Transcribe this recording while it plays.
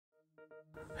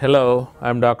Hello,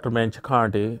 I'm Dr.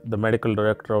 Manchakanti, the Medical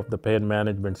Director of the Pain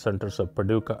Management Centers of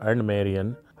Paducah and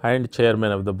Marion, and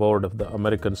Chairman of the Board of the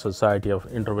American Society of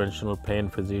Interventional Pain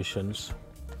Physicians.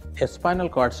 A spinal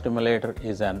cord stimulator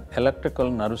is an electrical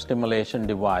nerve stimulation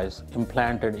device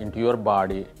implanted into your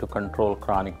body to control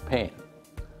chronic pain.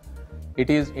 It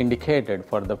is indicated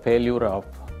for the failure of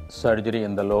surgery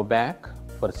in the low back,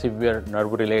 for severe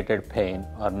nerve-related pain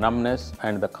or numbness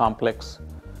and the complex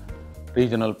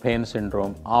regional pain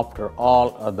syndrome after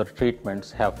all other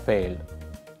treatments have failed.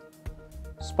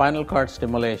 Spinal cord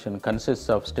stimulation consists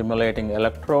of stimulating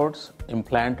electrodes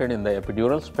implanted in the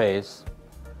epidural space,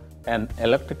 an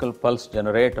electrical pulse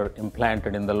generator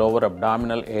implanted in the lower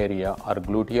abdominal area or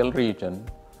gluteal region,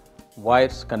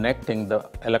 wires connecting the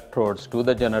electrodes to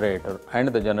the generator and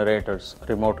the generator's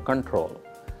remote control.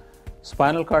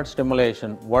 Spinal cord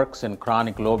stimulation works in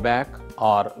chronic low back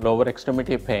or lower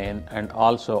extremity pain and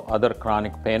also other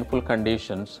chronic painful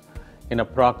conditions in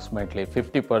approximately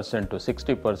 50% to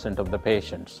 60% of the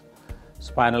patients.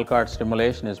 Spinal cord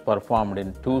stimulation is performed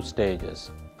in two stages.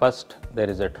 First,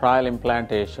 there is a trial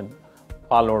implantation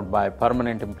followed by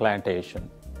permanent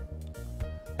implantation.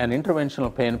 An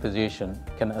interventional pain physician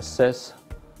can assess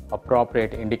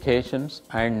appropriate indications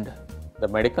and the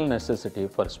medical necessity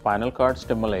for spinal cord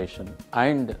stimulation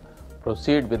and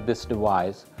proceed with this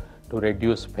device to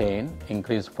reduce pain,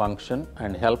 increase function,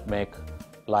 and help make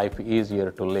life easier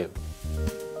to live.